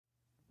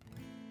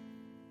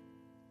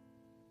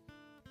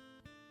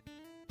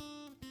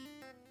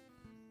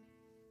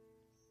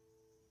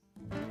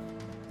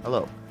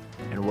Hello,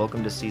 and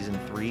welcome to Season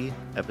 3,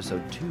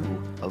 Episode 2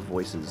 of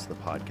Voices, the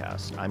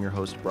podcast. I'm your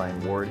host,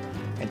 Brian Ward,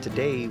 and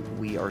today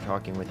we are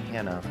talking with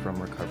Hannah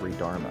from Recovery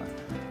Dharma.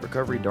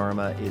 Recovery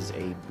Dharma is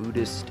a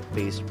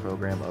Buddhist-based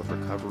program of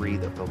recovery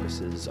that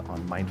focuses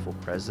on mindful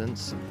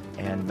presence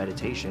and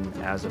meditation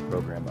as a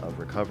program of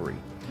recovery.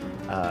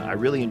 I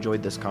really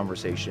enjoyed this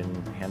conversation.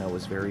 Hannah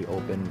was very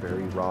open,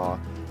 very raw,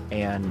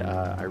 and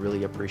I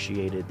really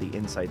appreciated the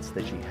insights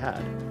that she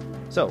had.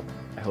 So,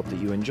 I hope that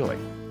you enjoy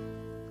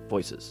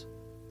Voices,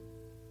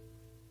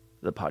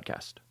 the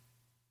podcast.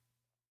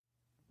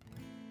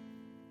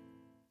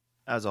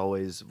 As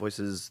always,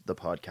 Voices, the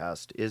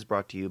podcast is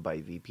brought to you by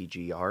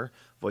VPGR,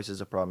 Voices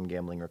of Problem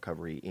Gambling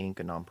Recovery, Inc.,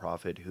 a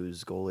nonprofit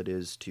whose goal it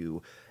is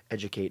to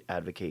educate,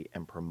 advocate,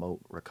 and promote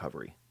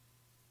recovery.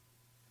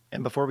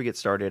 And before we get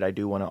started, I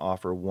do want to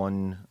offer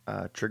one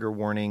trigger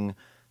warning.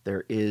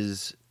 There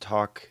is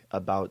talk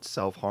about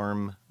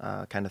self-harm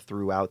kind of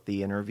throughout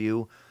the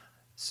interview.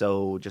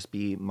 So just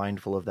be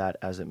mindful of that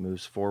as it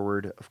moves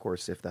forward. Of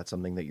course, if that's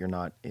something that you're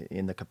not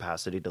in the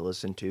capacity to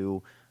listen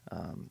to,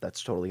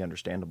 that's totally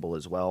understandable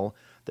as well.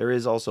 There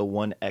is also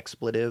one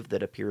expletive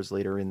that appears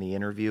later in the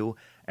interview.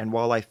 And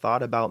while I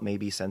thought about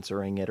maybe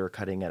censoring it or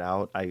cutting it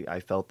out,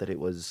 I felt that it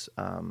was,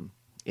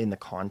 in the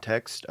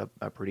context,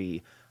 a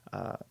pretty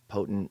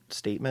potent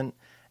statement.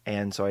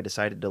 And so I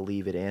decided to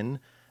leave it in.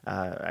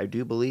 I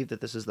do believe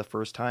that this is the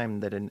first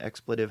time that an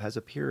expletive has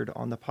appeared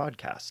on the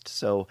podcast.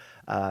 So,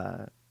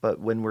 but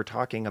when we're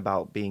talking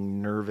about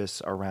being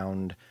nervous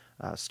around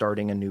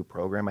starting a new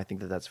program, I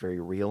think that that's very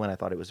real, and I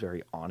thought it was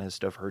very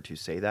honest of her to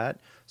say that.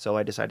 So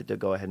I decided to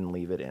go ahead and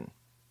leave it in.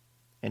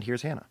 And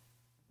here's Hannah.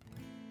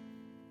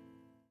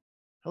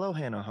 Hello,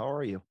 Hannah. How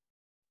are you?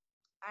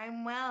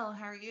 I'm well.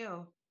 How are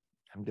you?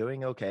 I'm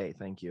doing okay.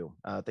 Thank you.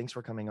 Thanks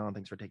for coming on.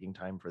 Thanks for taking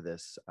time for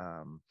this.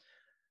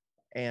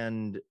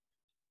 And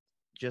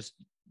just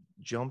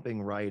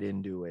jumping right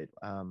into it,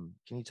 can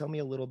you tell me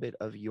a little bit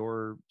of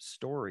your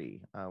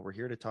story? We're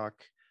here to talk,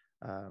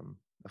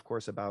 of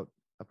course, about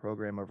a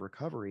program of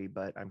recovery,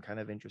 but I'm kind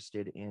of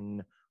interested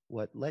in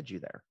what led you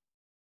there.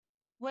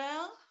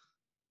 Well,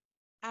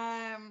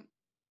 um,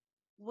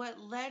 what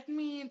led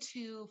me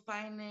to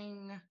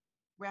finding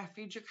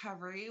Refuge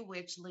Recovery,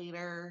 which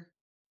later,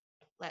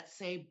 let's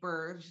say,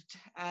 birthed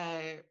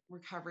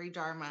Recovery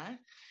Dharma.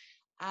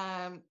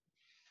 Um,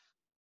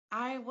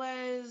 I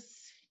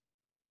was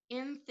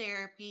in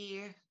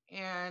therapy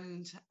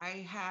and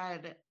I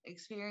had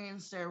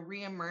experienced a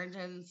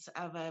reemergence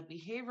of a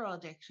behavioral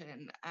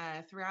addiction.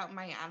 Throughout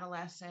my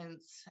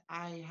adolescence,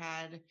 I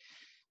had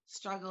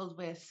struggled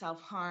with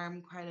self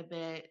harm quite a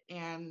bit.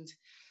 And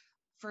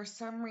for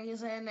some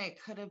reason,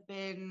 it could have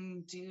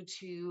been due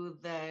to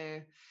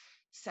the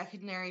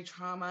secondary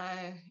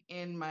trauma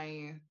in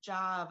my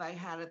job I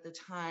had at the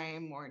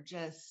time, or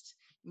just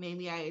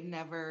maybe I had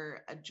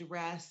never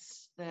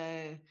addressed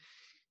uh,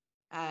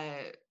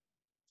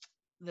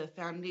 the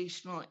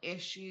foundational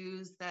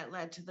issues that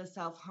led to the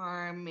self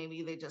harm.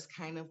 Maybe they just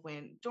kind of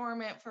went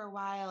dormant for a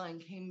while and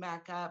came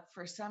back up.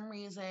 For some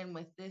reason,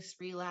 with this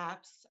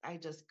relapse, I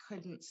just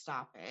couldn't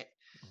stop it.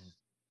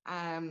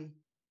 Mhm. Um,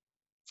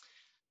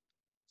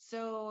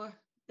 so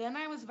then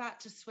I was about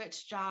to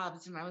switch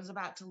jobs and I was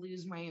about to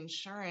lose my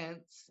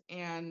insurance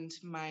and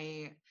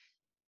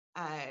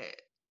uh,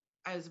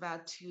 I was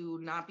about to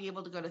not be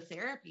able to go to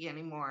therapy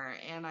anymore.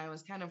 And I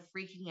was kind of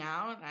freaking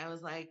out. I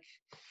was like,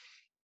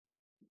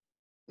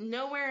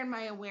 nowhere in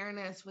my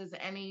awareness was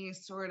any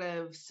sort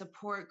of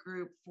support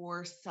group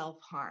for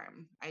self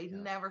harm. I'd Yeah.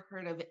 never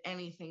heard of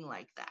anything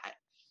like that.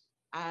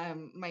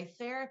 My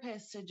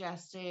therapist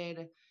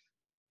suggested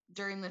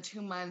during the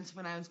 2 months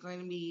when I was going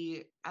to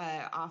be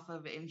off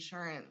of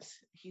insurance,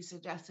 he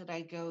suggested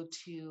I go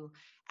to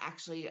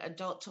actually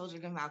adult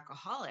children of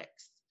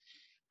alcoholics.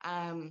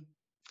 Um,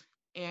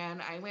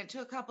 and I went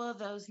to a couple of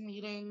those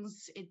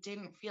meetings. It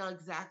didn't feel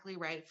exactly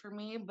right for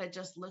me, but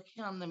just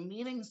looking on the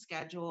meeting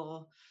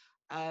schedule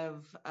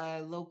of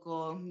a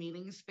local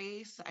meeting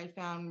space, I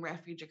found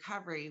Refuge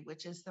Recovery,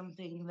 which is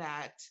something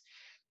that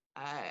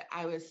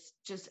I was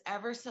just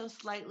ever so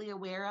slightly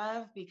aware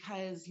of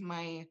because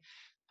my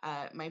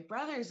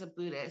brother's a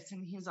Buddhist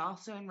and he's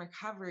also in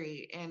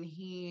recovery, and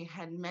he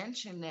had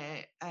mentioned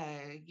it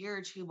a year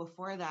or two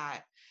before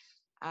that.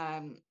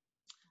 Um,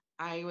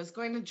 I was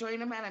going to join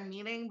him at a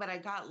meeting, but I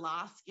got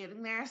lost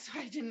getting there, so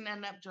I didn't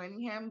end up joining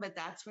him. But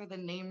that's where the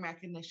name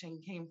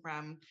recognition came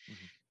from.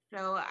 Mhm.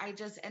 So I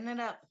just ended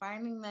up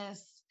finding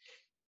this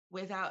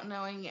without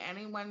knowing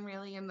anyone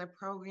really in the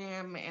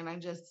program, and I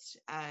just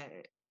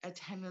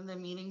attended the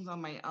meetings on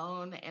my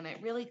own, and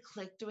it really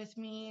clicked with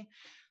me.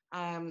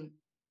 Um,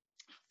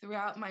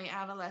 Throughout my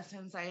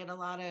adolescence, I had a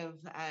lot of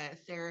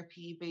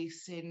therapy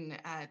based in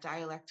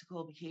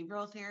dialectical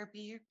behavioral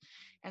therapy,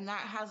 and that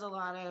has a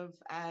lot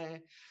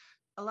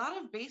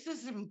of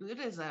basis in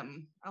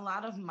Buddhism, a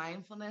lot of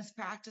mindfulness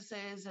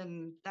practices,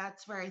 and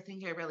that's where I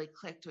think it really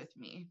clicked with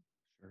me.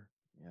 Sure.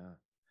 Yeah.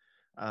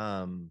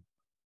 Um,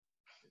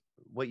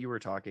 what you were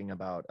talking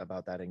about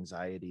that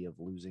anxiety of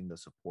losing the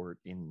support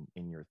in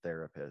your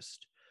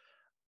therapist,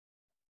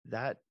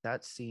 that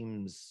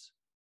seems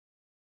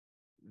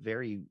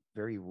very,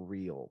 very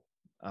real,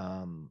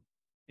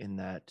 in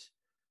that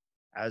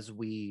as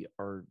we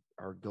are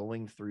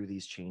going through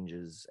these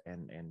changes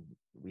and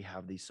we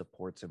have these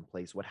supports in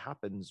place, what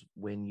happens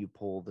when you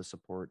pull the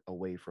support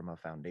away from a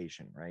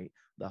foundation, right?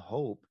 The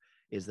hope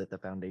is that the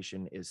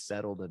foundation is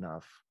settled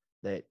enough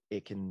that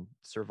it can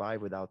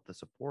survive without the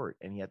support,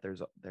 and yet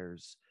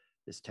there's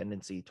this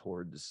tendency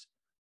towards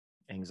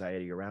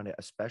anxiety around it,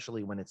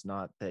 especially when it's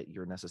not that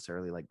you're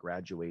necessarily like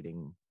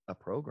graduating a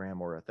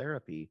program or a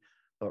therapy,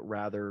 but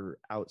rather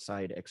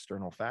outside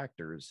external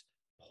factors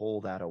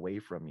pull that away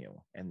from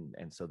you. And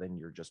so then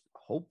you're just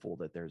hopeful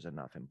that there's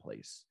enough in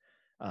place.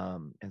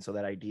 And so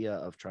that idea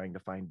of trying to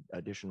find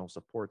additional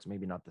supports,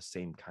 maybe not the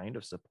same kind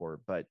of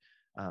support, but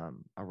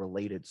a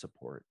related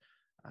support,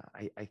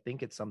 I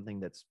think it's something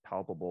that's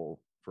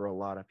palpable for a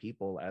lot of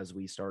people as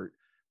we start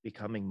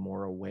becoming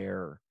more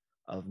aware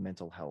of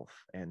mental health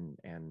and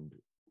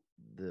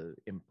the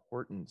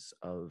importance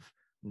of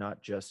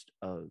not just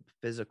of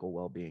physical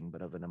well-being,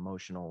 but of an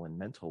emotional and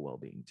mental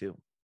well-being too.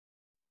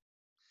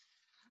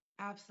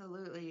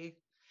 Absolutely.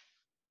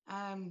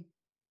 Um,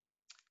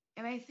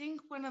 and I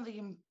think one of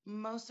the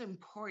most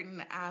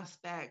important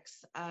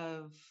aspects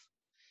of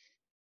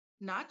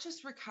not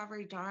just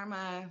Recovery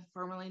Dharma,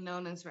 formerly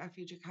known as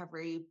Refuge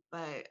Recovery,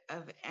 but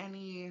of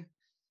any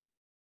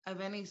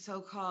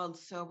so-called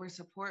sober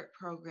support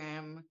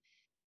program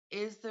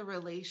is the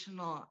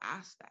relational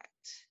aspect.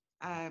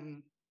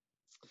 Um,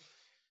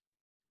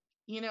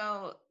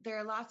 there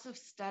are lots of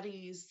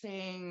studies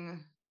saying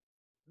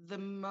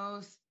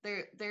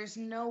there's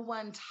no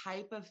one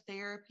type of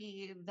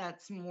therapy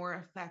that's more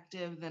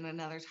effective than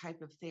another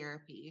type of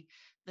therapy.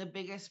 The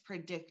biggest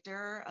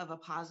predictor of a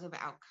positive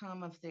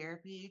outcome of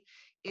therapy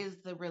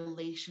is the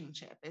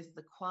relationship, is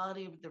the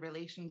quality of the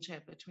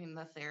relationship between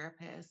the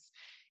therapist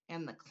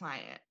and the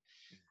client.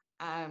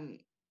 Um,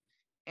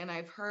 and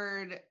I've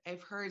heard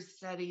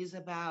studies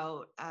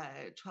about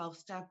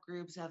 12-step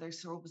groups, other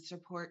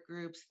support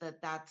groups,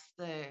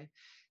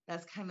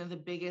 that's kind of the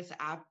biggest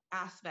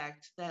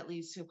aspect that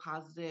leads to a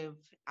positive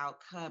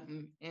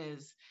outcome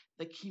is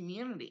the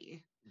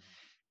community.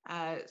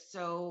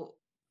 So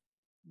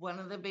one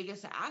of the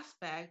biggest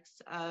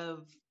aspects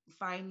of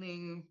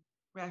finding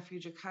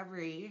refuge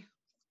recovery,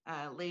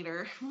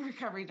 later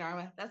Recovery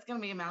Dharma, that's going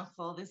to be a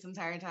mouthful this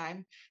entire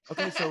time.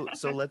 Okay, so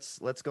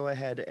let's go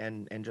ahead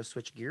and just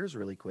switch gears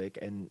really quick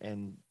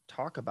and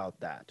talk about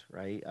that,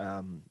 right?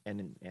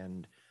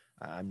 And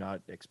I'm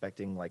not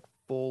expecting like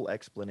full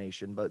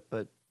explanation,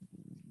 but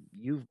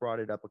you've brought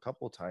it up a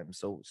couple times.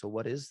 So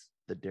what is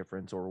the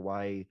difference, or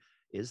why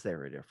is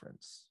there a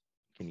difference?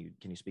 Can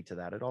you speak to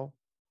that at all?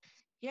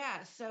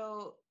 Yeah,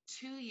 so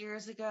 2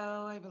 years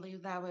ago, I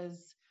believe that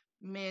was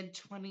mid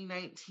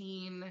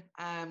 2019,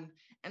 and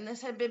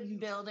this had been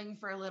building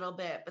for a little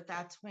bit, but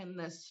that's when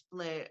the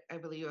split, I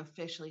believe,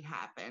 officially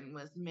happened,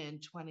 was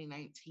mid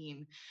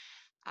 2019.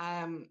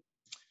 Um,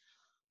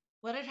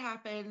 what had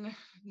happened?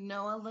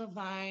 Noah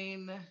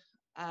Levine,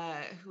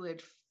 who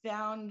had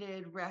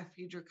founded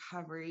Refuge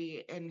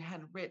Recovery and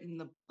had written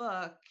the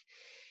book,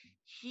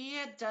 he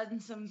had done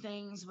some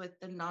things with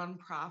the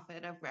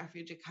nonprofit of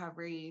Refuge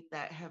Recovery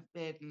that have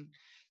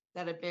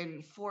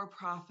been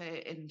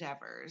for-profit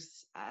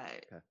endeavors,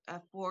 Okay. a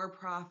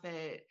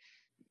for-profit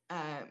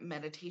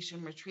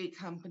meditation retreat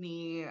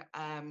company,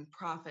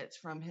 profits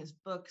from his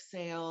book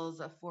sales,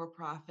 a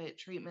for-profit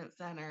treatment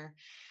center.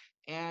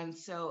 And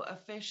so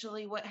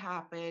officially what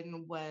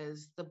happened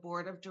was the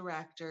board of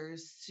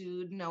directors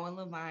sued Noah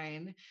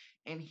Levine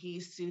and he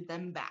sued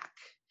them back.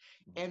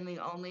 Mhm. And the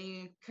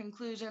only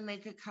conclusion they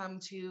could come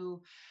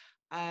to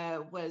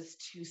was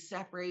to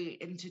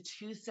separate into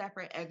two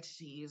separate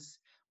entities.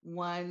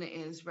 One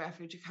is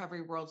Refuge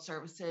Recovery World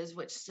Services,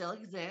 which still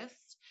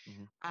exists.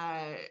 Mhm.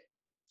 Uh,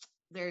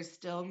 there's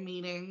still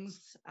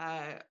meetings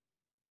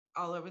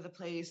all over the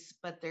place,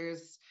 but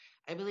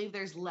I believe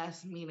there's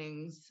less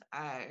meetings,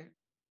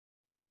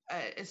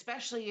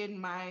 especially in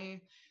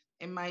my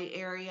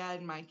area,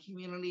 in my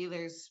community.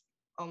 There's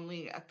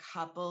only a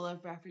couple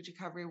of Refuge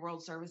Recovery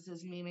World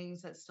Services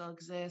meetings that still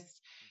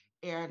exist,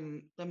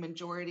 and the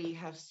majority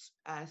have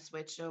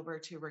switched over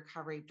to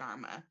Recovery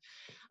Dharma.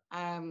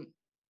 Um,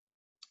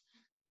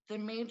 the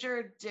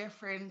major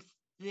difference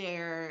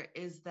there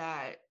is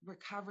that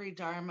Recovery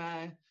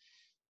Dharma,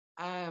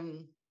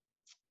 um,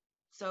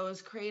 so it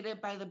was created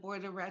by the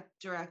board of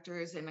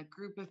directors and a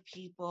group of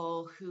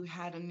people who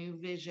had a new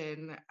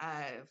vision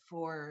uh,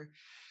 for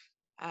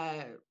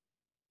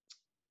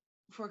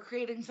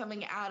creating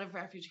something out of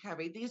refuge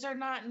recovery. These are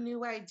not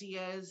new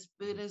ideas.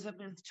 Mhm.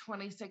 Buddhism is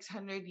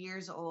 2,600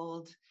 years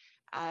old.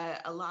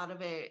 A lot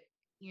of it,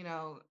 you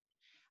know,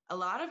 a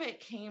lot of it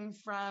came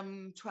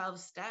from 12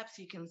 steps.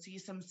 You can see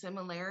some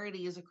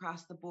similarities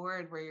across the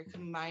board where you're Mhm.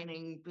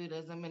 combining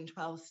Buddhism and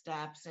 12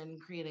 steps and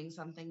creating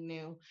something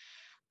new.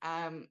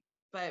 Um,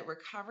 but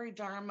Recovery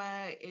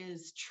Dharma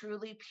is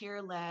truly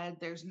peer led.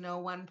 There's no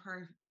one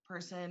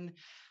person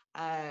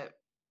uh,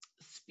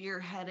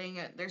 spearheading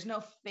it. There's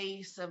no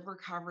face of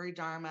Recovery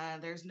Dharma.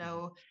 There's Mhm.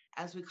 no,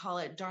 as we call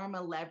it, Dharma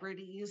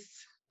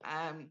celebrities.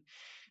 Um,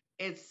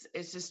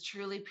 it's just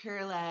truly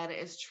peer led.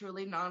 It's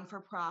truly non for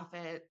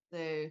profit.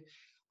 The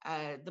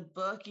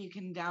book, you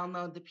can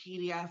download the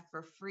PDF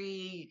for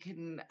free. You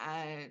can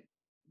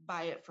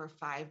buy it for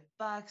 $5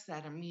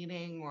 at a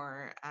meeting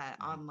or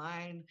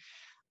online.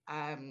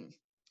 Um,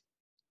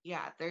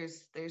 yeah,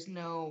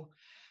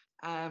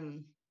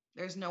 um,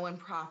 there's no one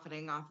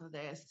profiting off of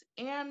this.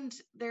 And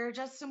there are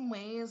just some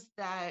ways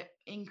that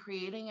in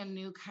creating a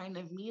new kind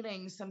of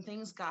meeting, some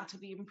things got to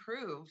be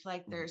improved.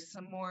 Like there's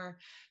some more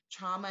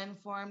trauma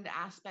informed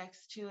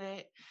aspects to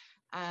it.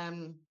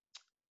 Um,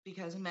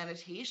 because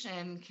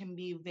meditation can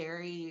be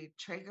very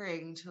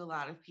triggering to a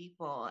lot of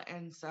people.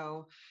 And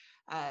so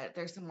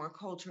there's some more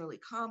culturally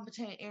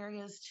competent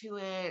areas to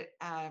it.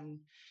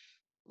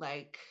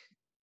 Like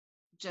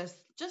just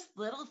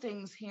little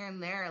things here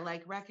and there,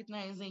 like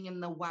recognizing in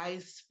the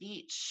wise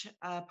speech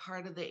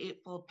part of the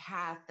Eightfold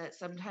Path that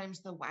sometimes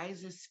the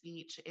wisest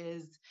speech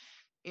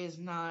is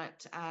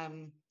not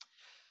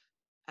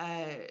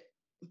uh,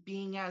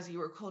 being as you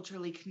were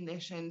culturally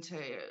conditioned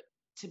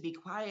to be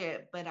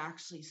quiet, but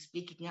actually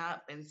speaking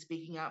up and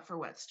speaking up for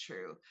what's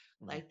true.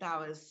 Like that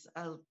was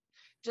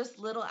just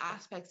little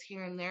aspects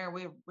here and there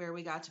where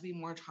we got to be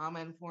more trauma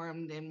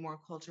informed and more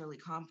culturally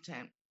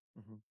competent.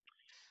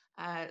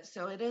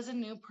 So it is a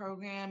new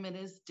program. It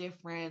is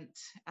different.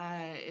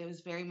 It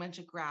was very much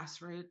a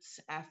grassroots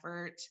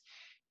effort.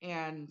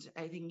 And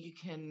I think you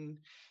can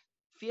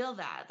feel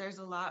that. There's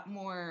a lot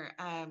more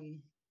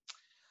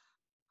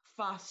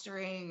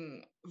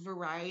fostering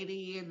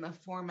variety in the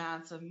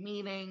formats of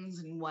meetings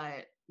and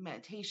what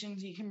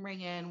meditations you can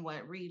bring in,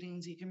 what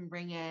readings you can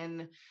bring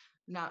in,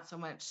 not so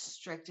much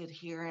strict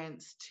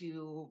adherence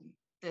to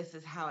this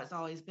is how it's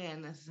always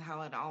been, this is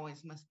how it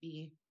always must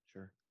be.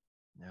 Sure.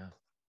 Yeah.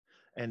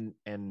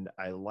 And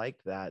I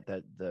like that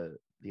the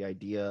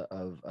idea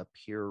of a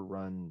peer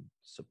run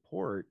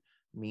support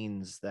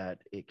means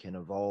that it can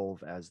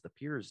evolve as the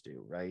peers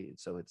do, right?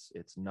 So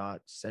it's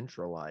not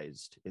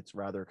centralized. It's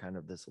rather kind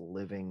of this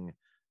living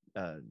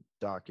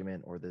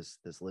document, or this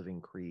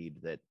living creed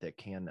that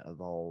can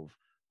evolve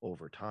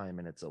over time,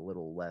 and it's a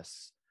little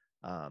less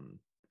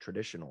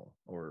traditional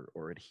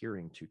or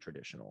adhering to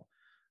traditional.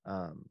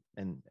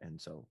 And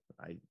so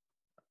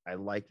I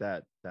like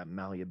that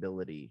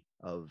malleability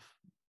of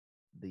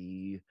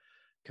the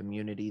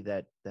community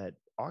that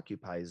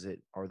occupies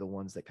it are the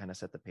ones that kind of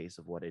set the pace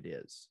of what it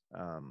is.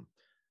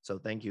 So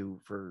thank you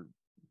for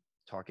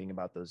talking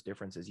about those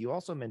differences. You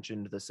also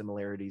mentioned the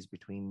similarities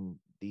between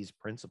these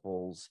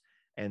principles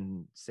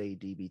and, say,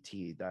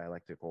 DBT,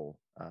 dialectical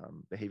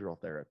behavioral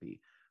therapy,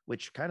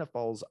 which kind of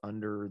falls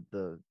under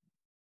the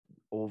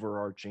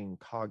overarching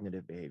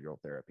cognitive behavioral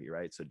therapy,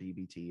 right? So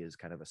DBT is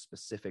kind of a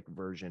specific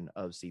version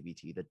of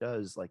CBT that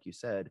does, like you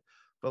said,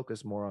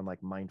 focus more on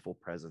like mindful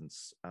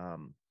presence,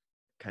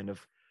 kind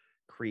of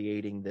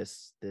creating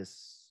this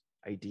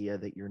idea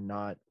that you're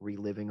not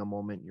reliving a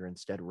moment, you're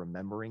instead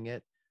remembering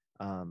it,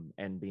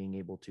 and being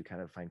able to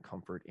kind of find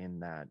comfort in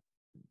that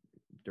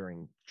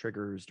during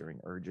triggers, during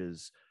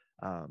urges.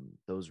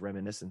 Those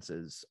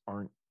reminiscences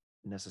aren't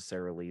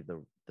necessarily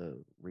the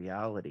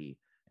reality,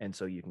 and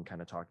so you can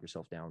kind of talk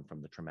yourself down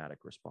from the traumatic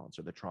response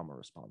or the trauma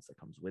response that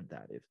comes with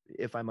that.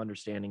 If I'm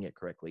understanding it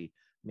correctly,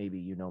 maybe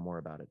you know more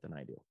about it than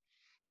I do.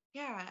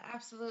 Yeah,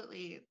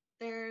 absolutely.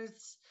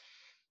 There's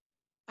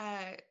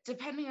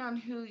depending on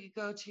who you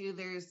go to,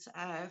 there's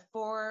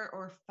 4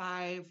 or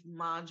 5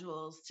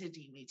 modules to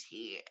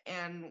DBT,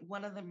 and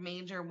one of the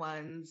major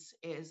ones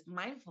is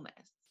mindfulness.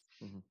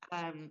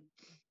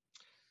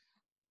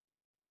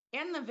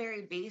 And the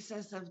very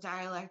basis of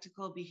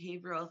dialectical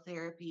behavioral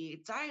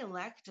therapy,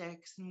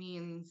 dialectics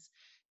means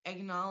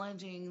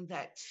acknowledging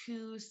that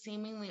two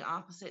seemingly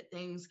opposite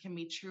things can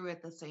be true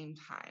at the same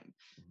time.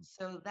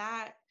 So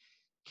that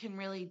can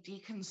really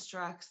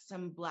deconstruct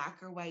some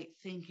black or white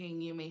thinking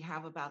you may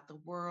have about the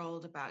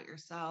world, about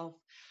yourself.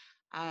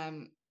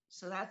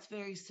 So that's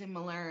very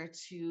similar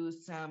to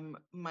some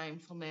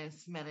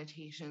mindfulness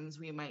meditations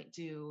we might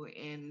do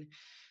in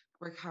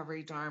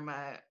Recovery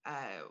Dharma,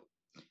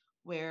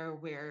 where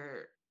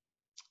we're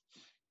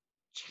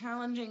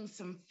challenging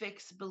some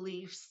fixed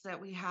beliefs that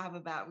we have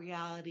about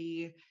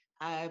reality,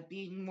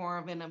 being more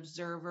of an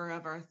observer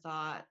of our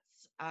thoughts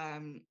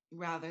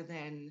rather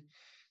than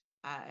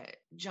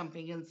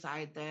jumping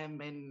inside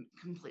them and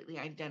completely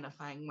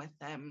identifying with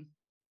them.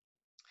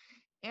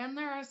 And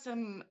there are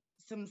some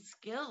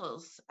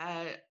skills.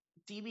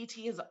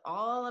 DBT is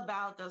all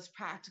about those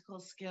practical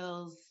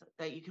skills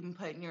that you can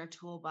put in your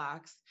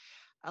toolbox.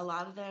 A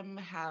lot of them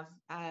have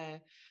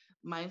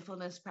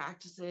mindfulness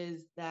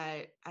practices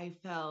that I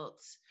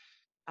felt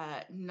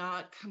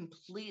not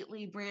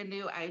completely brand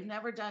new. I'd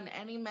never done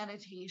any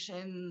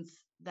meditations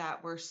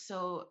that were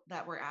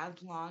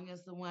as long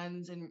as the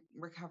ones in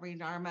Recovery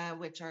Dharma,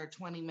 which are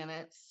 20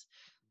 minutes,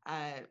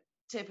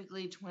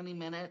 typically 20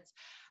 minutes.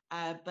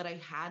 But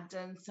I had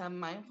done some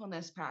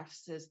mindfulness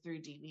practices through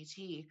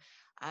DBT.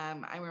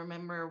 I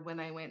remember when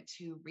I went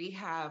to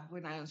rehab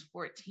when I was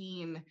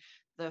 14,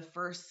 the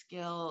first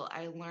skill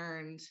I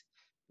learned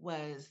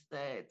was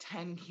the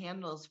 10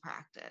 candles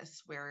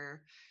practice,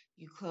 where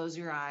You close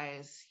your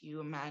eyes,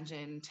 you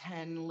imagine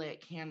 10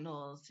 lit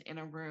candles in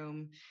a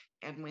room,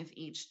 and with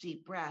each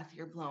deep breath,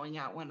 you're blowing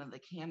out one of the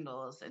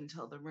candles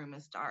until the room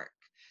is dark.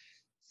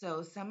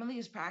 So some of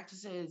these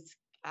practices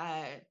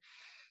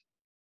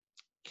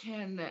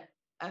can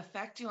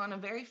affect you on a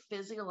very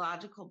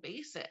physiological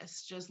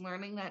basis. Just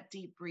learning that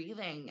deep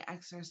breathing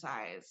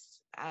exercise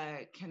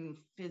can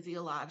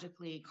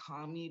physiologically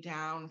calm you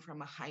down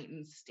from a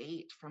heightened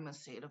state, from a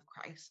state of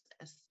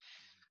crisis.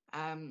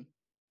 Um,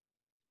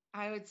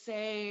 I would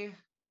say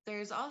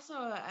there's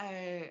also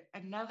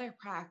another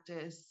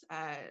practice.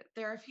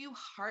 There are a few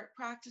heart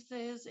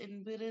practices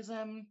in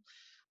Buddhism.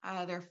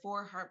 There are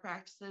 4 heart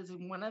practices,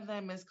 and one of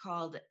them is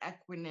called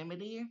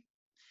equanimity.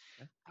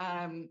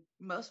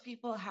 Most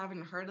people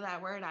haven't heard of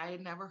that word. I had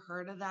never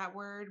heard of that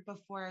word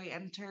before I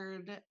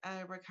entered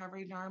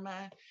Recovery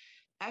Dharma.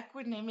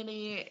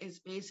 Equanimity is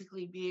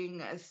basically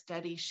being a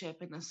steady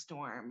ship in a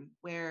storm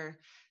where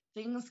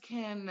things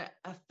can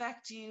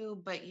affect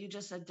you, but you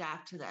just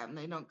adapt to them.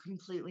 They don't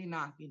completely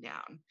knock you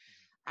down.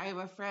 I have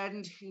a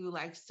friend who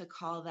likes to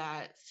call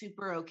that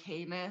super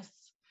okayness.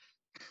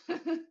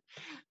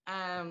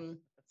 um,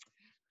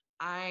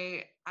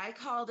 I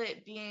called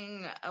it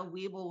being a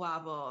weeble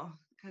wobble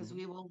because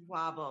we will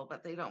wobble,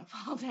 but they don't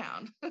fall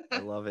down. I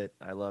love it.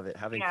 I love it.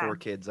 Having Yeah. 4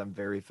 kids, I'm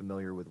very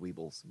familiar with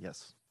Weebles.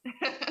 Yes.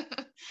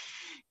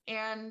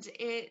 And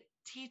it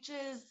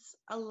teaches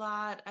a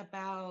lot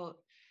about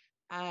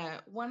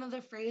one of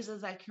the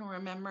phrases I can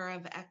remember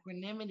of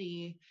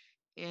equanimity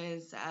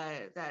is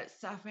that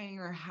suffering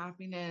or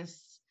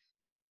happiness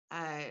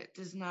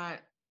does not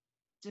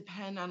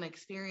depend on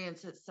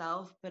experience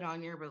itself, but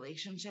on your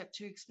relationship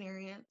to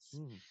experience.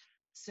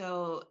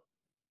 So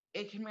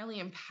it can really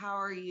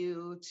empower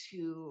you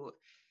to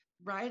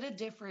write a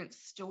different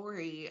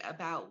story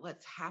about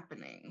what's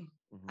happening.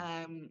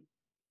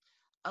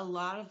 A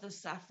lot of the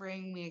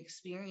suffering we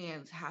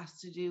experience has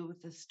to do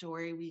with the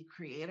story we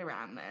create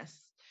around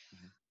this.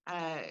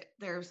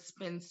 There's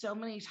been so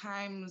many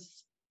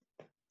times,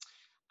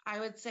 I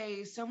would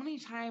say so many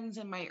times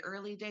in my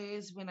early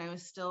days when I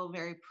was still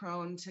very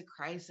prone to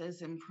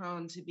crisis and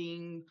prone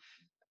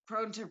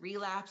to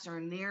relapse or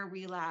near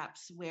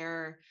relapse,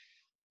 where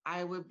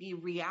I would be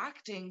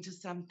reacting to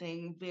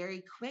something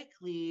very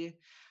quickly,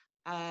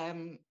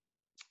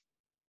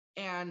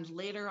 and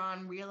later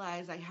on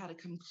realize I had a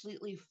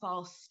completely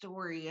false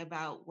story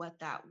about what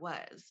that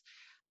was.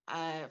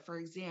 For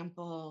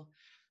example,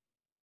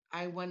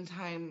 one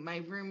time my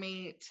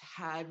roommate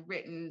had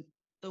written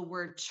the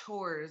word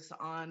chores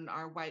on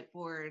our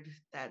whiteboard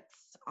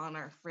that's on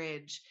our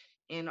fridge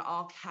in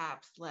all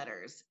caps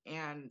letters.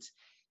 And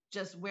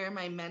just where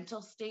my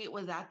mental state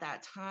was at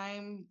that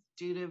time,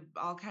 due to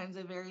all kinds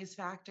of various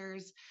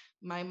factors,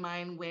 my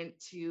mind went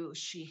to,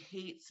 she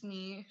hates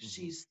me.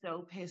 She's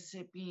so pissed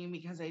at me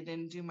because I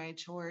didn't do my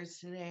chores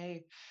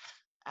today.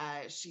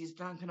 She's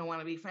not going to want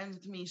to be friends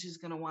with me. She's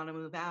going to want to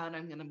move out.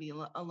 I'm going to be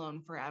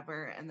alone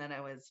forever. And then I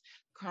was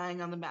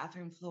crying on the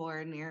bathroom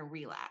floor near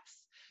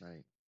relapse.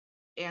 Right.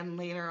 And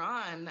later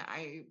on,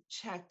 I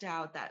checked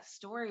out that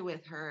story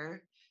with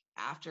her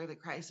after the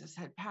crisis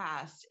had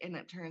passed. And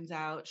it turns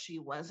out she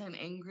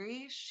wasn't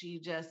angry. She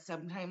just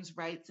sometimes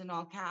writes in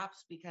all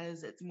caps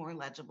because it's more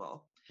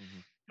legible.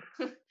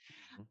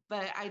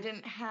 But I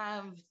didn't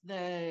have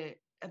the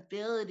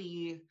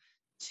ability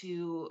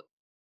to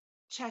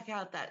check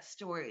out that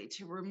story,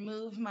 to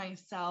remove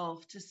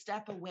myself, to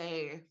step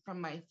away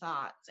from my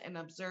thoughts and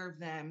observe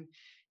them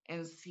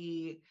and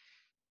see,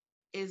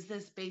 is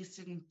this based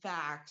in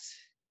fact?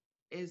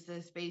 Is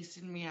this based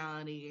in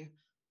reality?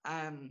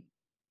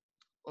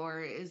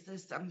 Or is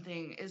this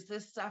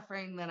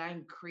suffering that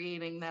I'm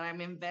creating, that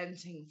I'm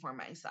inventing for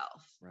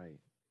myself? Right,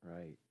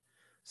 right.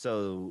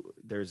 So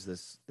there's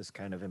this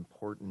kind of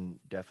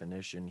important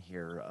definition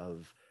here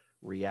of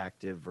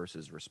reactive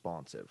versus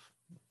responsive,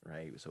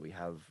 right? So we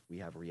have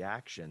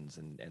reactions,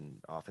 and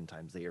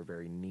oftentimes they are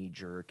very knee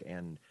jerk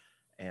and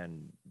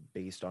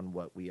based on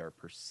what we are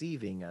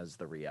perceiving as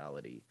the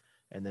reality.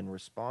 And then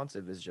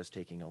responsive is just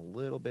taking a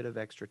little bit of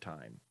extra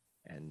time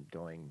and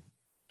going,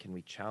 can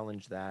we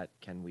challenge that?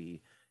 Can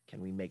we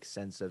make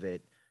sense of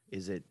it?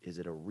 Is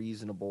it a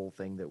reasonable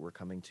thing that we're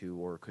coming to,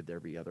 or could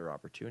there be other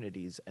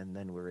opportunities? And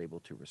then we're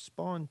able to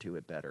respond to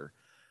it better.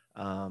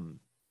 And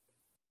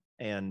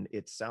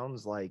it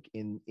sounds like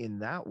in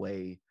that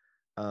way,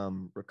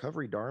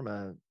 recovery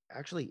dharma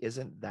actually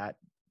isn't that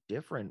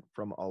different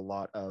from a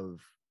lot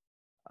of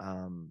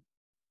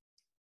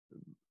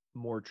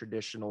more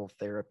traditional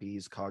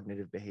therapies,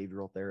 cognitive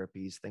behavioral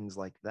therapies, things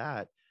like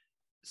that.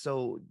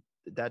 So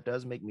that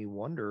does make me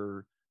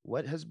wonder,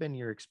 what has been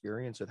your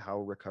experience with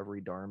how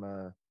recovery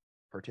dharma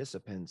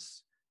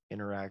participants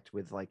interact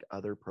with like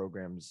other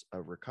programs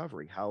of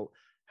recovery? How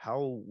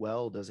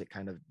well does it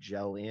kind of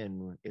gel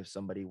in if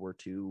somebody were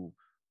to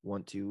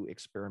want to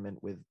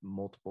experiment with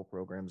multiple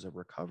programs of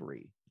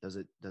recovery? Does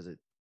it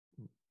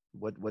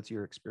what's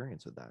your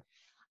experience with that?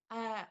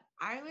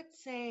 I would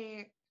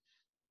say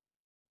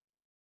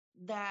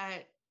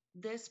that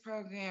this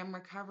program,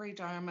 Recovery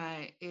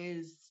Dharma,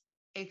 is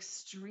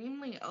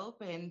extremely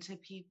open to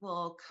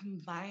people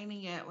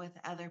combining it with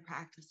other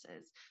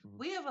practices. Mhm.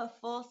 We have a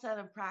full set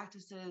of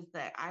practices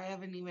that I've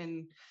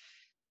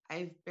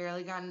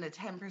barely gotten to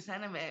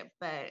 10% of it,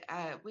 but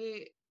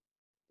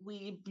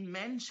we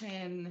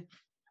mention,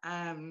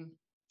 um,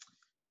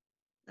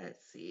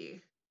 let's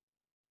see,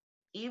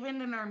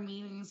 even in our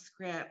meeting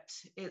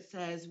script, it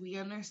says, we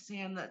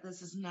understand that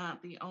this is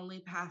not the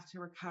only path to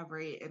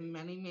recovery, and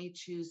many may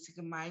choose to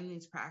combine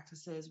these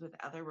practices with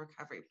other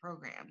recovery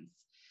programs.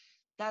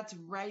 That's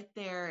right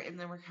there in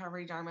the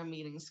Recovery Dharma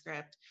meeting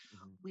script.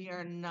 Mhm. We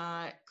are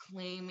not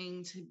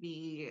claiming to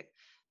be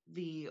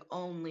the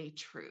only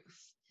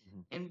truth.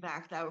 Mhm. In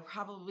fact, that would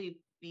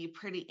probably be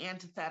pretty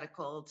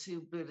antithetical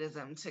to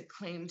Buddhism to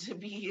claim to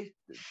be.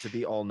 To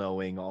be all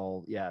knowing,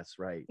 all, yes,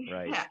 right,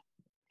 right. Yeah,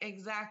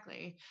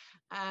 exactly.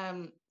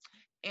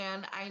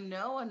 And I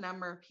know a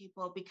number of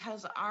people,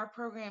 because our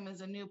program is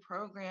a new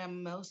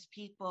program. Most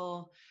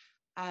people,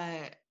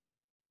 uh,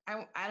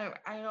 I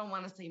don't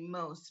want to say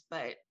most,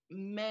 but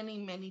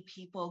many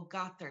people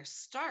got their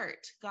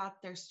start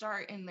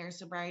in their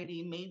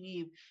sobriety,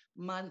 maybe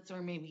months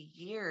or maybe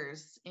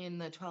years in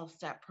the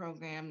 12-step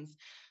programs,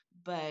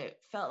 but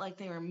felt like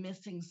they were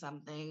missing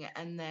something,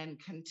 and then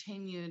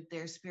continued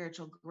their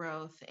spiritual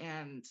growth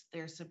and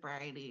their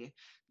sobriety,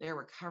 their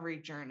recovery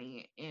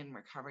journey in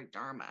Recovery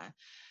Dharma.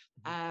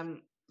 Mhm.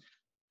 Um,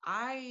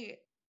 I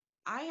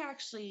I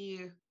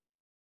actually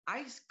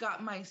I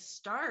got my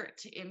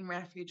start in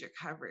refuge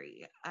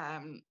recovery.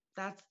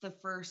 That's the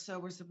first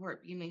sober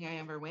support meeting I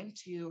ever went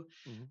to.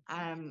 Mhm.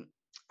 Um,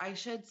 I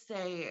should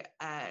say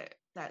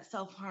that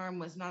self-harm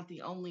was not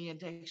the only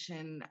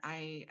addiction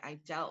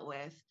I dealt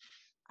with.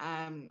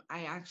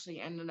 I actually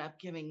ended up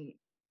giving,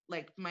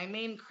 like, my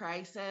main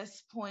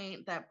crisis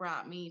point that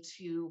brought me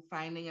to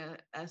finding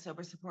a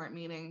sober support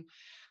meeting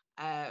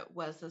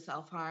was the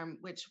self-harm,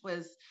 which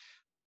was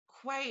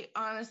quite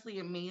honestly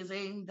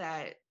amazing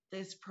that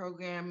this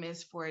program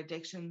is for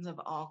addictions of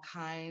all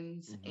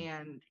kinds. Mhm.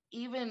 And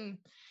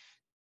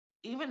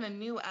even a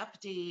new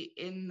update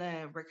in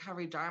the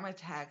Recovery Dharma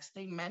text,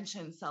 they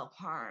mention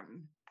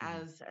self-harm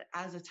Mhm.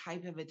 as a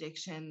type of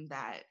addiction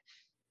that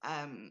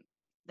um,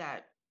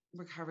 that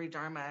Recovery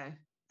Dharma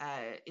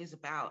is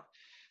about.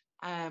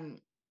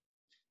 Um,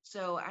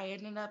 so I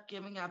ended up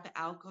giving up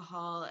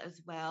alcohol as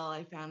well.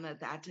 I found that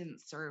that didn't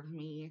serve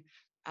me.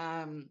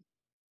 Um,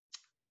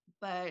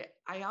 but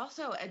I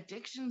also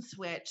addiction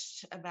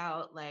switched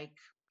about like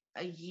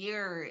a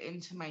year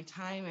into my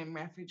time in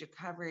refuge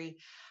recovery.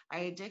 I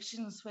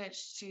addiction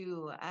switched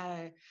to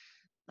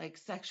like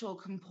sexual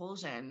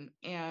compulsion,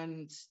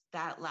 and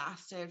that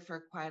lasted for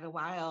quite a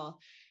while.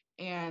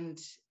 And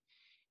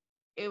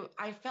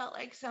I felt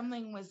like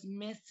something was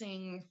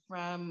missing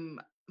from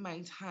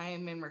my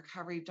time in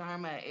Recovery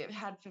Dharma. It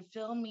had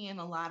fulfilled me in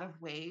a lot of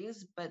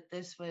ways, but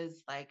this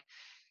was like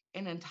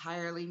an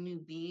entirely new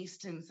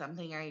beast, and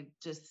something I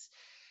just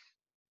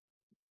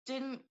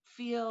didn't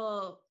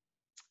feel.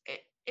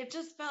 It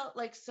just felt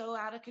like so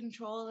out of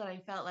control that I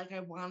felt like I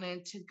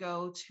wanted to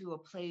go to a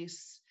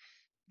place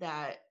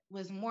that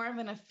was more of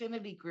an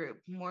affinity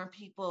group, more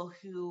people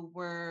who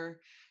were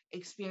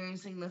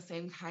experiencing the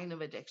same kind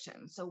of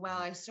addiction. So while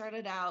Mhm. I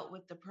started out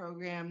with the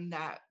program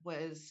that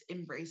was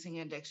embracing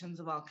addictions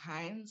of all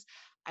kinds,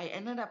 I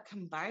ended up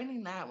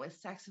combining that with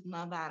Sex and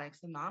Love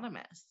Addicts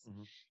Anonymous.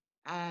 Mhm.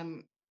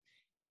 Um,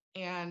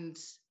 and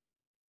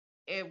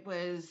it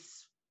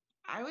was,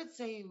 I would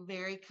say,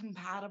 very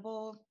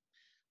compatible.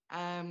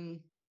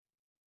 Um,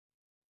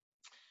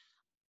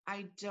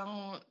 I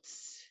don't,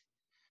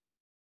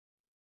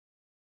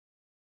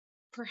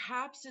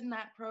 perhaps in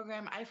that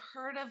program, I've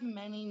heard of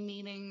many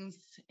meetings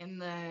in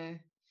the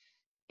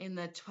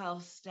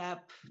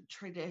 12-step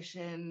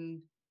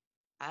tradition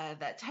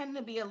that tend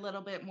to be a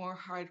little bit more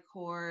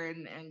hardcore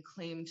and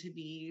claim to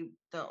be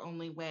the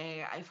only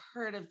way. I've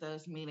heard of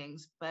those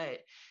meetings,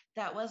 but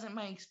that wasn't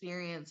my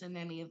experience in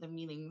any of the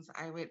meetings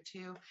I went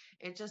to.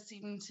 It just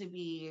seemed to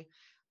be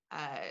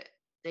uh,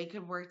 they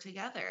could work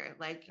together.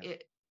 Like Yeah.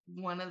 it,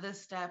 one of the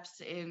steps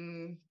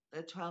in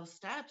the 12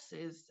 steps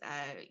is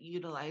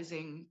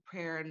utilizing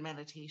prayer and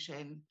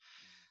meditation.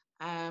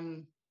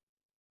 Um,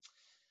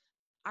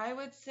 I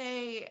would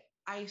say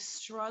I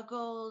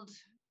struggled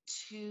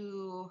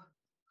to,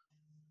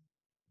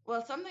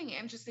 well, something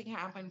interesting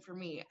happened for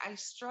me. I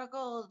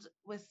struggled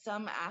with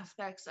some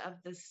aspects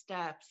of the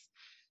steps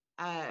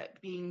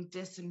being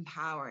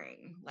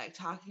disempowering, like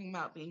talking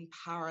about being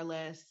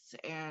powerless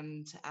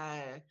and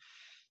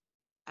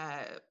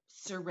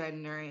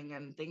surrendering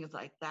and things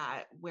like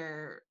that,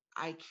 where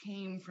I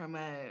came from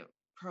a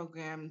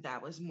program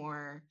that was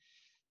more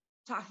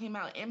talking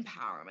about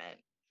empowerment.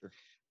 Sure.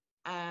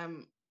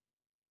 Um,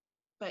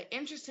 but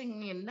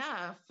interestingly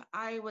enough,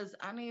 I was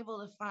unable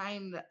to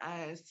find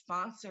a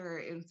sponsor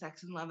in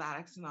Sex and Love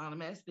Addicts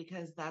Anonymous,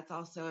 because that's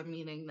also a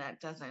meeting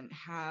that doesn't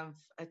have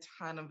a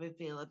ton of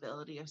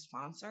availability of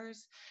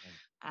sponsors.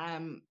 Right.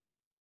 Um,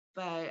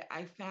 but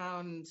I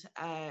found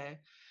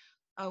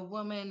a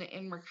woman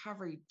in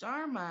Recovery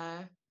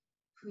Dharma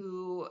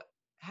who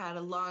had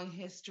a long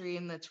history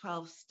in the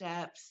 12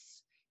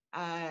 steps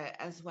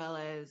as well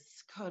as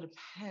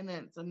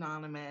Codependence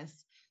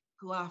Anonymous,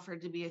 who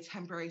offered to be a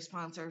temporary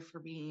sponsor for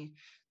me,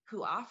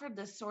 who offered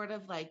this sort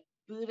of like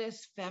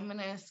Buddhist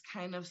feminist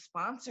kind of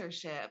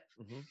sponsorship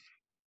Mm-hmm.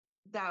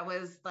 that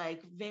was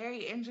like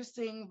very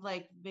interesting,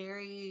 like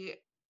very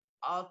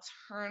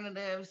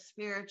alternative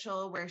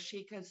spiritual, where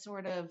she could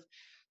sort of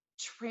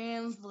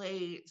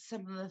translate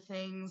some of the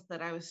things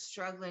that I was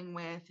struggling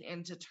with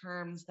into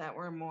terms that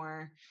were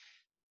more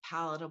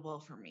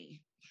palatable for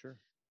me. Sure.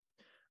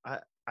 I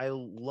I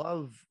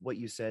love what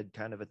you said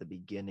kind of at the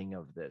beginning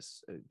of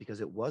this, because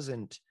it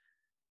wasn't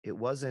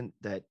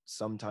that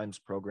sometimes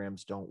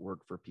programs don't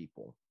work for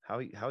people.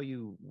 How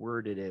you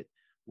worded it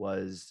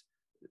was,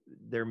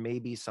 there may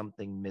be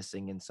something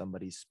missing in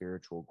somebody's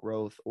spiritual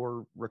growth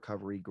or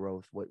recovery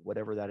growth,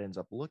 whatever that ends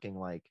up looking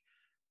like.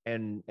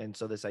 And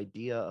so this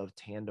idea of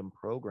tandem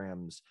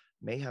programs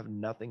may have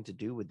nothing to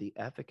do with the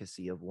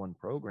efficacy of one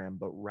program,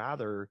 but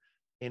rather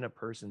in a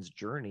person's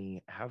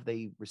journey, have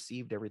they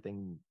received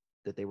everything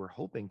that they were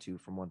hoping to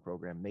from one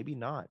program? Maybe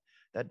not.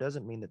 That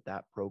doesn't mean that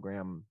that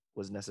program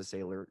was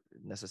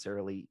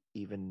necessarily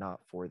even not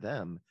for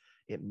them.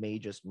 It may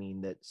just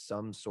mean that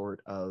some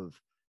sort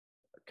of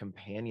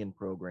companion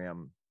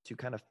program to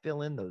kind of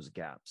fill in those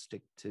gaps,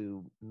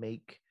 to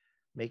make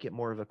it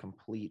more of a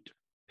complete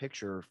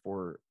picture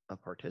for a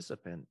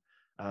participant.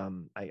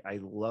 I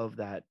love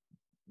that,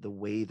 the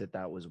way that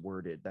that was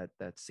worded,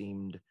 that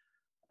seemed,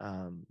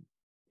 um,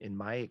 in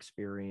my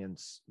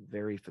experience,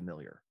 very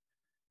familiar.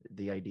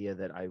 The idea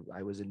that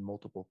I was in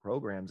multiple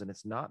programs, and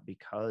it's not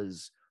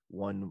because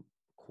one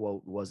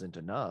quote wasn't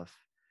enough.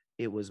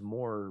 It was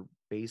more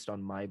based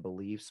on my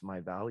beliefs, my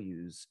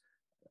values,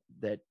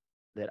 that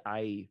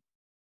I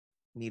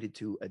needed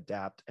to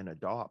adapt and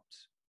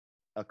adopt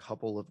a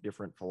couple of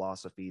different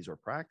philosophies or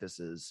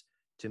practices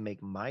to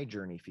make my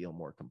journey feel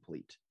more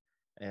complete.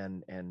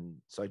 And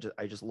so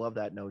I just love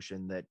that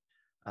notion that,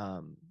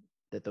 um,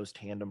 that those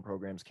tandem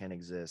programs can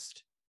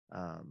exist,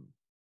 um,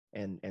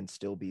 and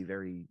still be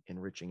very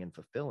enriching and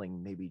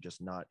fulfilling, maybe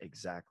just not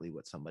exactly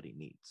what somebody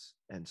needs.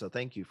 And so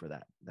thank you for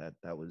that.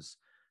 That was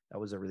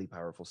a really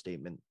powerful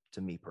statement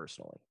to me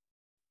personally,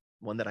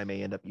 one that I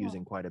may end up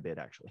using quite a bit,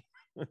 actually.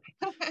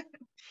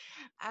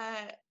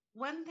 uh,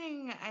 One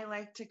thing I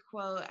like to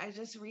quote, I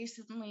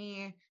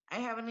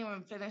haven't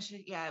even finished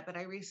it yet, but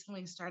I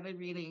recently started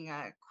reading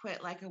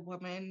Quit Like a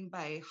Woman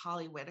by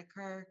Holly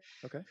Whitaker,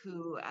 Okay.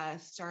 who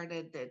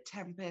started the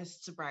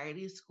Tempest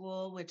Sobriety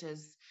School, which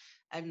is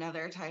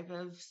another type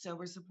of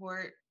sober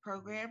support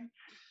program.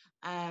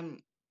 Um,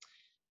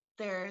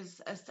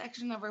 there's a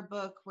section of her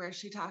book where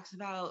she talks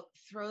about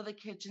throw the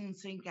kitchen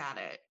sink at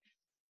it.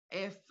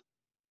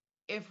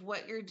 If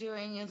what you're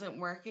doing isn't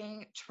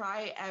working,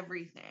 try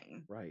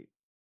everything. Right.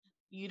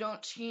 You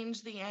don't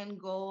change the end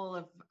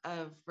goal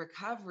of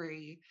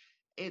recovery.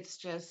 It's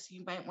just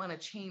you might want to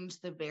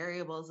change the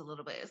variables a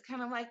little bit. It's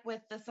kind of like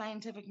with the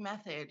scientific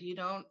method. You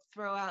don't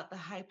throw out the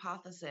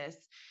hypothesis.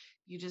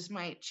 You just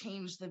might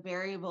change the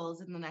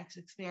variables in the next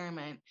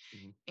experiment.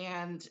 Mhm.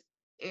 And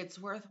it's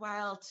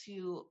worthwhile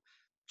to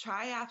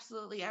try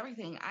absolutely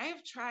everything. I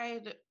have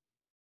tried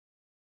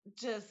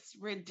just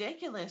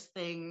ridiculous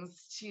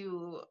things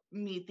to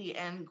meet the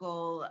end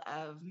goal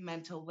of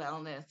mental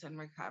wellness and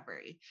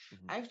recovery.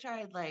 Mhm. I've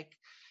tried like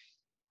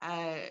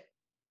a,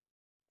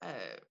 a,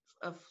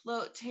 a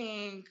float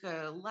tank,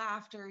 a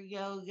laughter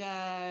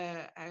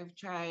yoga. I've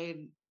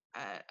tried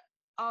uh,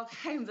 all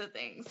kinds of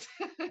things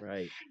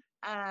Right.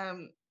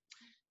 um,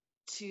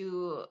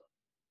 to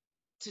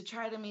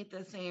try to meet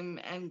the same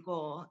end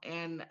goal.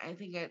 And I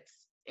think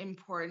it's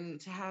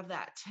important to have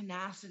that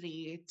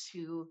tenacity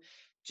to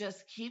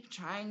just keep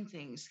trying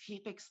things,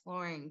 keep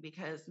exploring,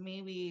 because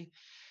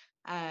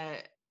uh,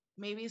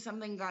 maybe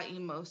something got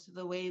you most of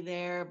the way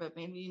there, but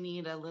maybe you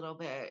need a little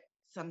bit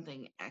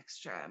something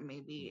extra.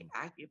 Maybe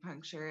Mhm.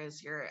 acupuncture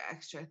is your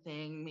extra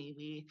thing.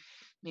 Maybe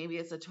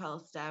it's a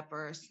 12 step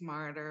or a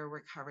smarter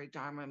recovery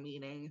dharma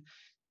meeting.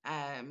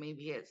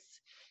 Maybe it's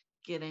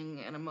getting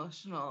an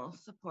emotional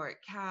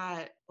support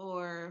cat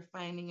or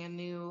finding a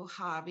new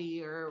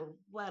hobby or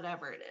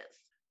whatever it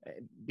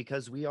is.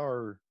 Because we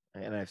are,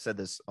 and I've said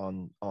this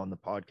on the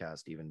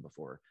podcast even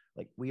before,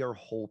 like, we are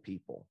whole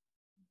people.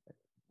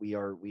 We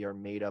are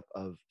made up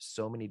of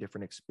so many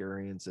different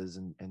experiences,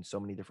 and so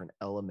many different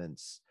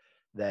elements,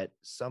 that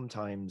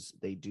sometimes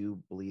they do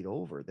bleed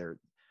over. Their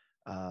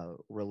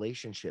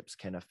relationships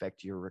can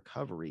affect your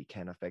recovery,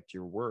 can affect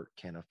your work,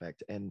 can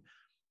affect, and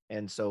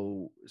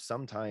so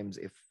sometimes,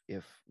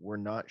 if we're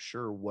not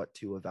sure what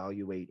to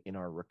evaluate in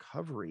our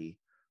recovery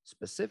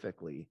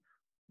specifically,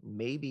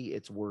 maybe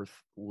it's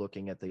worth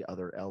looking at the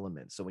other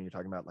elements. So when you're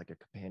talking about like a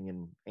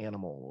companion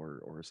animal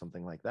or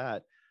something like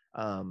that,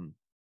 um,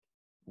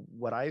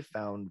 what I've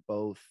found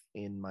both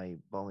in my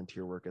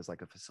volunteer work as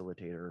like a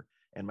facilitator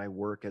and my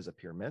work as a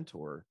peer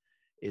mentor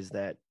is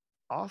that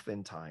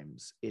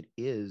oftentimes it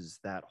is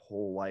that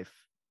whole life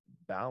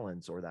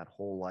balance, or that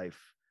whole life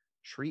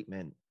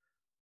treatment,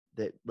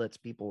 that lets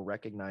people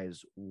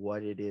recognize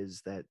what it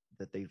is that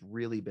they've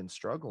really been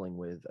struggling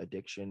with: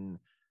 addiction,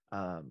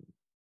 um,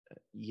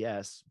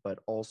 yes, but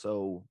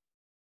also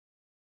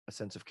a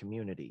sense of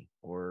community,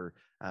 or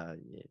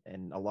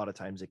and a lot of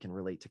times it can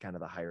relate to kind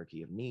of the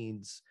hierarchy of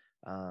needs,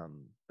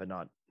 but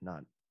not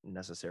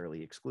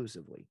necessarily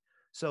exclusively.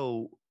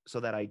 So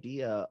that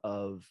idea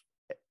of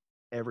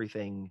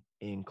everything,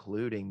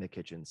 including the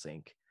kitchen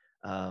sink,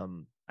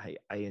 I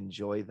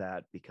enjoy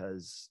that,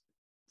 because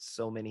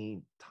so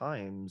many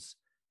times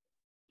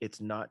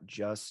it's not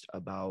just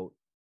about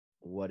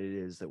what it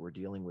is that we're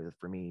dealing with.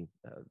 For me,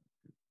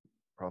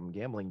 problem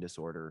gambling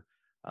disorder,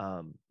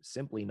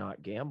 simply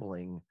not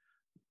gambling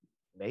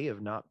may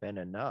have not been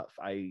enough.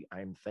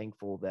 I'm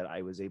thankful that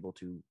I was able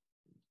to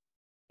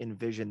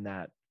envision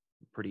that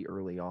pretty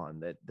early on,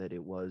 that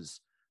it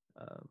was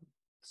um,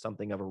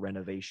 something of a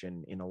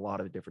renovation in a lot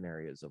of different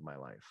areas of my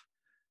life,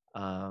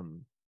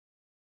 um,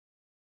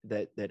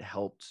 that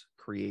helped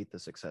create the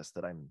success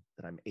that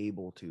I'm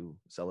able to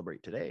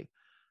celebrate today.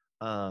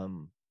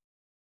 Um,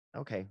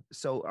 okay,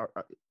 so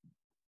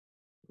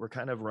we're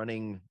kind of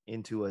running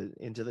into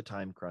the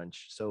time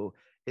crunch. So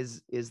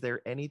is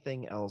there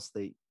anything else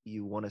that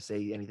you want to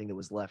say, anything that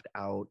was left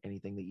out,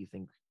 anything that you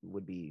think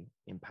would be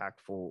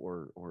impactful,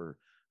 or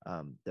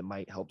that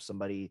might help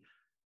somebody?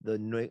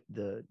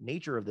 The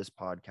nature of this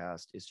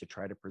podcast is to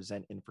try to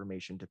present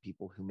information to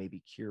people who may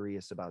be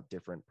curious about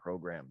different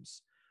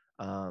programs.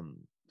 um,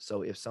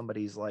 so if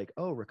somebody's like,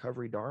 oh,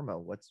 Recovery Dharma,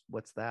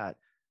 what's that?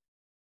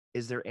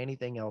 Is there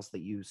anything else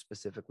that you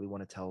specifically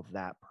want to tell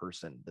that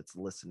person that's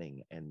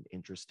listening and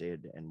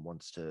interested and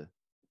wants to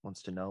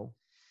know?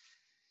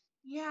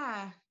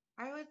 Yeah,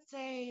 I would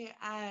say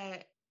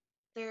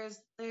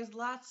there's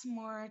lots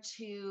more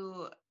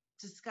to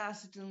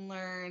discuss and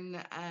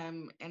learn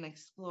and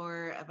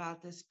explore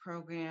about this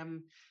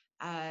program.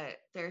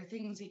 There are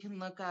things you can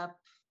look up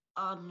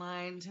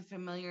online to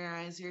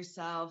familiarize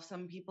yourself.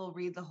 Some people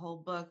read the whole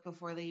book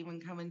before they even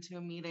come into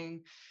a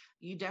meeting.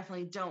 You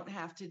definitely don't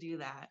have to do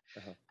that,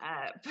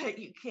 Uh-huh. but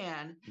you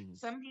can. Mhm.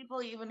 Some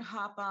people even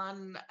hop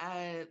on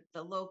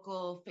the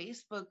local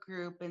Facebook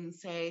group and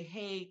say,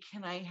 "Hey,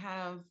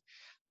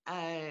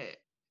 uh,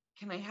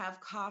 can I have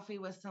coffee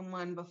with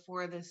someone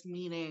before this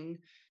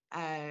meeting,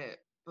 uh,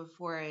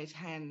 before I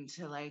attend,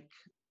 to like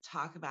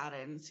talk about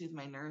it and soothe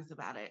my nerves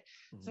about it?"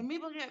 Mhm. Some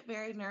people get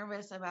very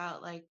nervous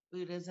about like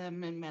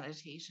Buddhism and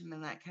meditation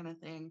and that kind of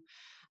thing.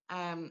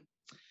 Um,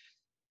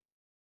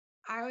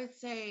 I would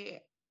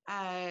say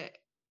uh,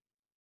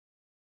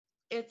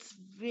 it's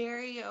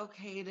very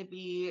okay to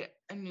be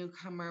a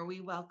newcomer. We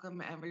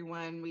welcome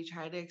everyone. We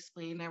try to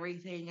explain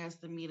everything as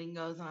the meeting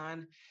goes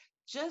on.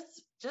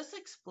 Just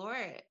explore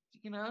it,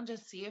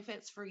 just see if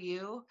it's for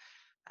you.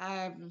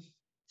 Um,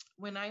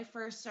 when I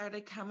first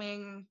started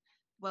coming,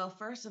 well,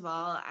 first of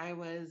all, I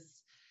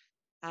was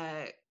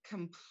uh,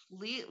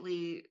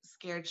 completely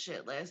scared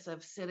shitless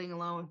of sitting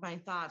alone with my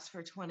thoughts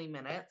for 20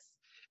 minutes.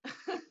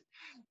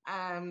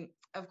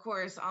 Of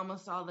course,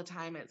 almost all the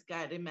time it's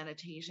guided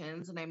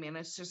meditations, and I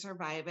managed to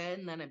survive it.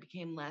 And then it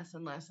became less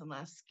and less and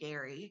less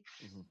scary,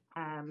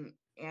 Mhm.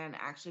 and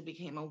actually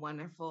became a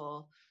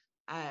wonderful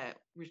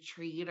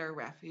retreat or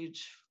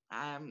refuge,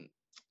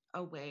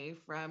 away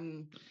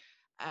from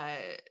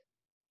uh,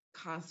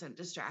 constant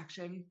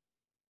distraction.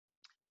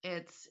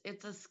 It's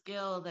a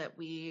skill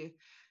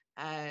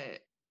uh,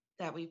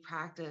 that we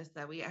practice,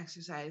 that we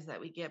exercise, that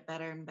we get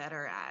better and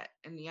better at,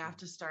 and you have Mhm.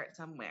 to start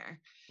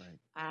somewhere. Right.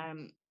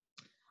 Um,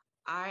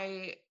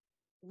 I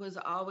was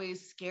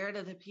always scared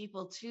of the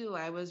people too.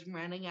 I was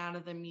running out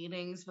of the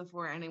meetings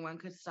before anyone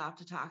could stop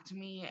to talk to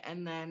me,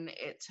 and then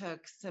it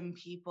took some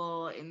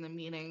people in the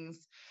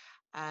meetings,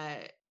 uh,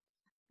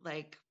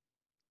 like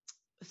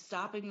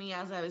stopping me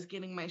as I was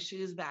getting my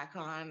shoes back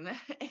on,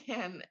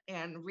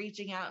 and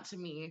reaching out to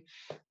me,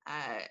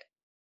 uh,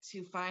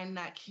 to find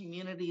that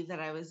community that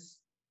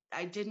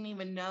I didn't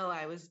even know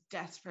I was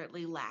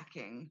desperately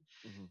lacking.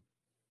 Mhm.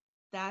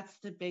 That's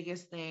the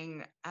biggest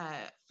thing.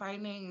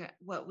 Finding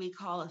what we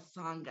call a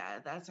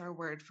sangha. That's our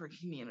word for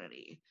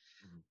community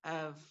Mhm.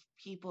 of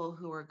people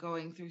who are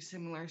going through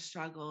similar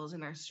struggles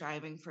and are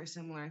striving for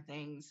similar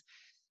things.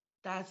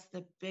 That's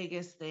the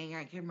biggest thing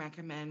I can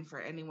recommend for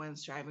anyone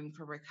striving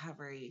for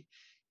recovery,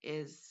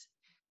 is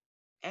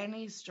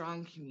any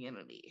strong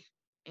community.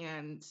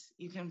 And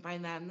you can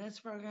find that in this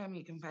program,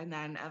 you can find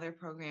that in other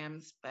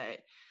programs,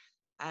 but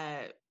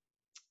uh,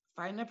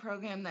 find a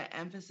program that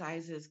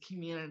emphasizes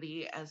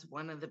community as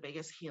one of the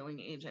biggest healing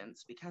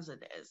agents, because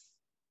it is.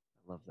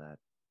 I love that.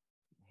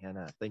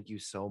 Hannah, thank you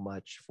so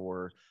much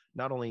for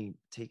not only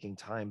taking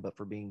time, but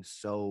for being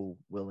so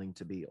willing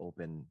to be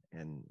open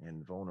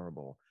and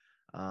vulnerable.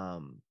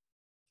 Um,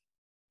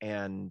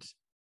 and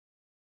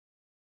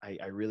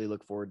I really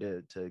look forward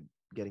to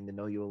getting to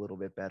know you a little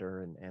bit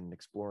better, and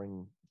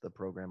exploring the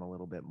program a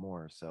little bit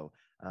more. So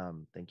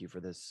thank you for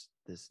this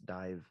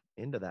dive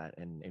into that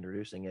and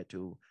introducing it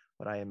to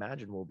what I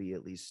imagine will be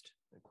at least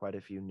quite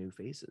a few new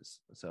faces.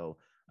 So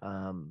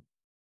um,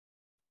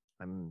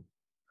 I'm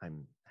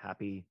I'm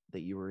happy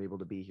that you were able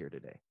to be here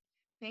today.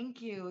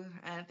 Thank you.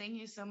 Thank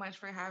you so much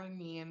for having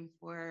me and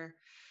for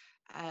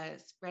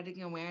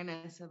spreading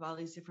awareness of all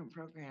these different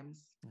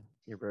programs.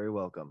 You're very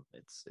welcome.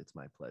 It's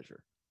my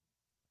pleasure.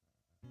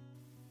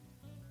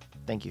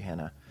 Thank you,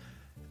 Hannah.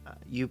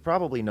 You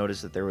probably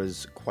noticed that there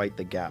was quite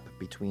the gap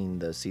between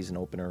the season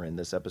opener and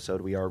this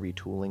episode. We are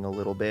retooling a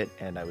little bit,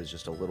 and I was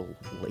just a little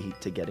late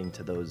to getting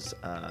to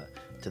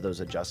those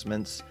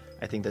adjustments.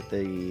 I think that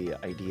the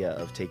idea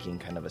of taking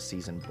kind of a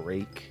season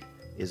break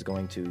is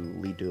going to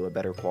lead to a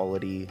better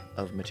quality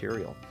of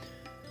material.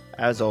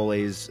 As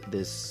always,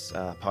 this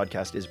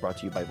podcast is brought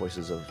to you by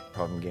Voices of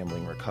Problem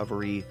Gambling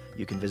Recovery.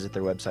 You can visit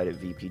their website at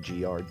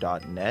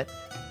vpgr.net,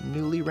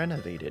 newly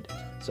renovated.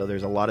 So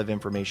there's a lot of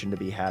information to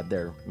be had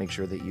there. Make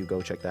sure that you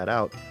go check that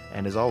out.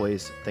 And as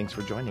always, thanks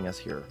for joining us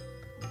here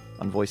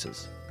on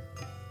Voices,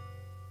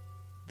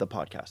 the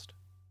podcast.